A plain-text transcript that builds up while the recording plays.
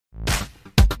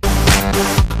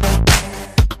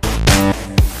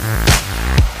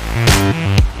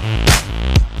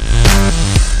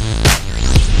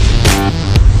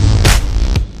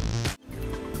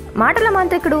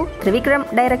మాంత్రికుడు త్రివిక్రమ్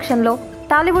డైరెక్షన్లో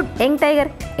Tollywood young tiger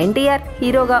NTR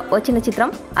హీరోగా వచ్చిన చిత్రం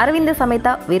అరవింద సమేత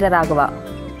వీరరాఘవ.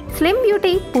 స్లిమ్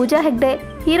బ్యూటీ పూజా హెగ్డే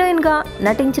హీరోయిన్గా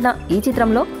నటించిన ఈ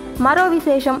చిత్రంలో మరో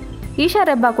విశేషం ఈషా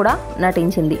రెబ్బా కూడా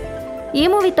నటించింది. ఈ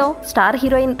మూవీతో స్టార్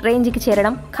హీరోయిన్ రేంజ్కి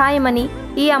చేరడం ఖాయమని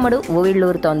ఈ అమ్మడు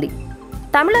ఊవిళ్ళూరుతోంది.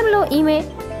 తమిళంలో ఈమె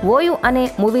ఓయు అనే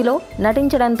మూవీలో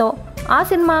నటించడంతో ఆ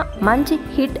సినిమా మంచి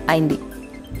హిట్ అయింది.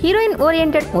 హీరోయిన్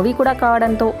ఓరియంటెడ్ మూవీ కూడా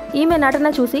కావడంతో ఈమె నటన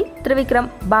చూసి త్రివిక్రమ్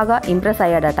బాగా ఇంప్రెస్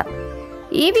అయ్యాడట.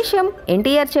 ఈ విషయం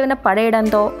ఎన్టీఆర్ చెవిన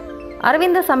పడేయడంతో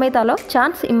అరవింద సమేతలో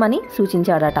ఛాన్స్ ఇమ్మని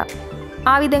సూచించాడట.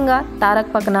 ఆ విధంగా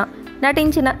తారక్ పక్కన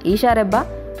నటించిన ఈషా రెబ్బా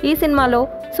ఈ సినిమాలో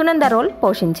సునంద రోల్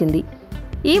పోషించింది.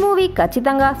 ఈ మూవీ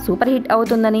ఖచ్చితంగా సూపర్ హిట్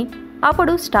అవుతుందని,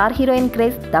 అప్పుడు స్టార్ హీరోయిన్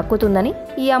క్రేజ్ దక్కుతుందని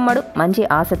ఈ అమ్మడు మంచి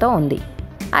ఆశతో ఉంది.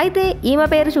 అయితే ఈమె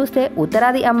పేరు చూస్తే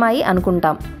ఉత్తరాది అమ్మాయి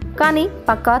అనుకుంటాం, కానీ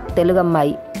పక్కా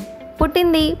తెలుగమ్మాయి.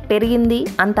 పుట్టింది పెరిగింది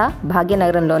అంతా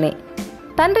భాగ్యనగరంలోనే.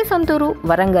 తండ్రి సొంతూరు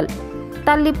వరంగల్,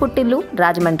 తల్లి పుట్టిల్లు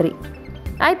రాజమండ్రి.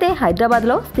 అయితే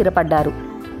హైదరాబాద్లో స్థిరపడ్డారు.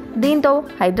 దీంతో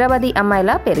హైదరాబాదీ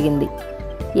అమ్మాయిలా పెరిగింది.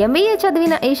 ఎంబీఏ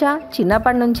చదివిన ఈషా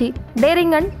చిన్నప్పటి నుంచి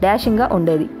డేరింగ్ అండ్ డాషింగ్గా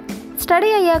ఉండేది. స్టడీ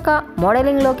అయ్యాక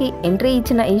మోడలింగ్లోకి ఎంట్రీ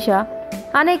ఇచ్చిన ఈషా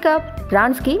అనేక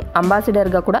బ్రాండ్స్కి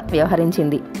అంబాసిడర్గా కూడా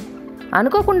వ్యవహరించింది.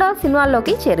 అనుకోకుండా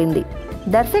సినిమాల్లోకి చేరింది.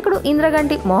 దర్శకుడు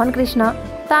ఇంద్రగంటి మోహన్ కృష్ణ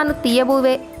తాను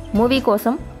తీయబూవే మూవీ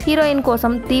కోసం హీరోయిన్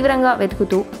కోసం తీవ్రంగా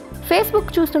వెతుకుతూ ఫేస్బుక్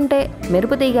చూస్తుంటే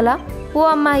మెరుపు తీగల ఓ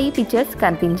అమ్మాయి పిక్చర్స్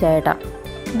కనిపించాయట.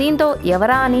 దీంతో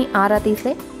ఎవరా అని ఆరా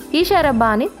తీస్తే ఈషా రెబ్బా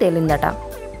అని తేలిందట.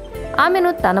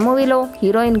 ఆమెను తన మూవీలో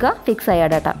హీరోయిన్గా ఫిక్స్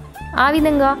అయ్యాడట. ఆ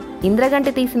విధంగా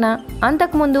ఇంద్రగంటి తీసిన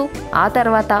అంతకుముందు ఆ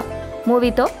తర్వాత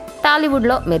మూవీతో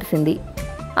టాలీవుడ్లో మెరిసింది.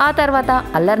 ఆ తర్వాత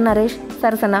అల్లరి నరేష్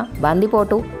సరసన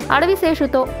బందిపోటు,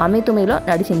 అడవిశేషుతో అమితుమిలో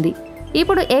నడిచింది.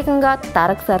 ఇప్పుడు ఏకంగా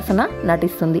తారక్ సరసన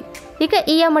నటిస్తుంది. ఇక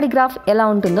ఈ అమ్మడి గ్రాఫ్ ఎలా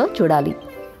ఉంటుందో చూడాలి.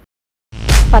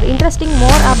 For interesting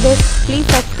more updates please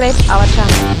subscribe our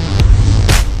channel.